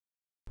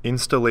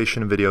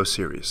Installation Video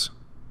Series.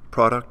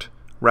 Product: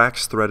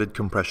 Rakks Threaded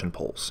Compression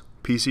Poles,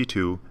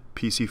 PC2,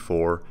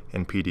 PC4,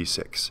 and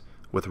PD6,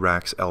 with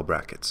Rakks L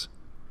brackets.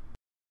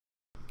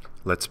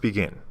 Let's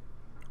begin.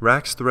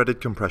 Rakks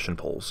Threaded Compression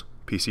Poles,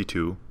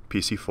 PC2,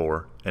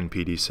 PC4, and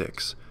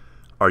PD6,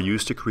 are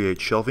used to create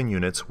shelving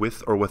units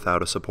with or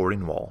without a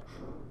supporting wall,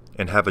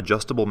 and have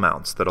adjustable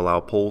mounts that allow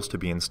poles to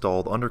be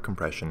installed under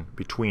compression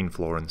between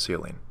floor and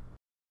ceiling.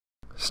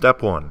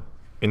 Step 1.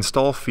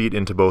 Install feet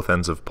into both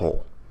ends of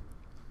pole.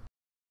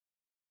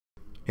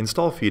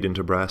 Install feet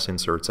into brass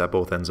inserts at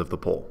both ends of the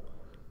pole.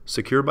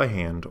 Secure by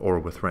hand or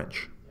with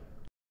wrench.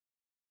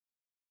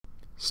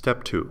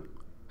 Step 2.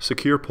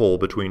 Secure pole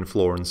between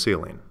floor and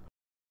ceiling.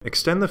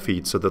 Extend the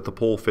feet so that the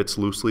pole fits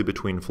loosely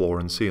between floor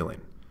and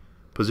ceiling.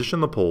 Position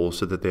the poles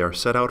so that they are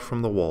set out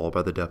from the wall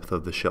by the depth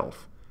of the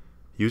shelf.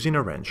 Using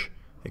a wrench,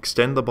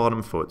 extend the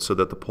bottom foot so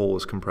that the pole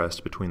is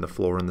compressed between the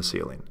floor and the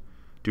ceiling.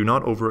 Do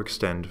not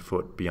overextend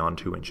foot beyond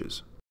 2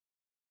 inches.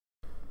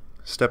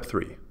 Step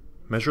 3.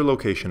 Measure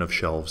location of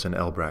shelves in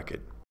L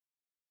bracket.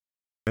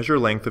 Measure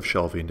length of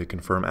shelving to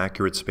confirm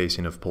accurate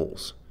spacing of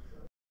poles.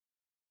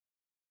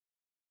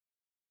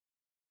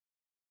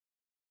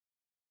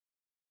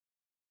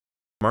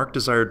 Mark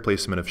desired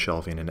placement of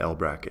shelving in L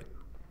bracket.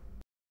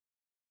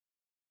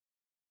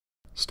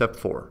 Step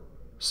 4.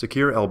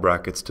 Secure L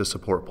brackets to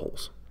support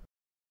poles.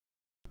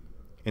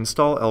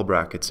 Install L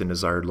brackets in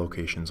desired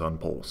locations on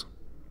poles.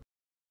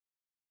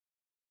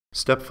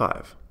 Step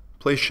 5.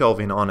 Place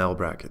shelving on L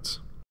brackets.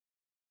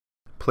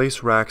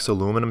 Place Rakks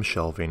aluminum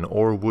shelving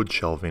or wood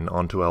shelving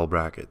onto L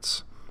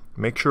brackets.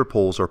 Make sure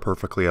poles are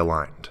perfectly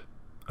aligned.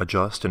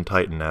 Adjust and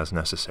tighten as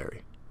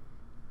necessary.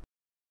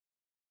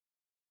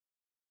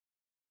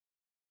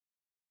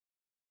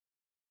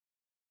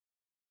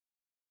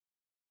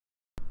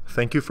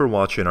 Thank you for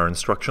watching our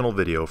instructional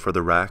video for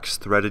the Rakks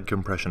Threaded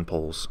Compression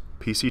Poles,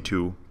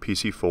 PC2,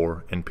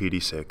 PC4, and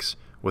PD6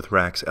 with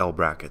Rakks L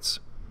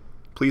brackets.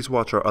 Please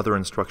watch our other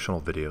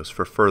instructional videos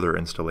for further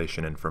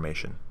installation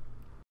information.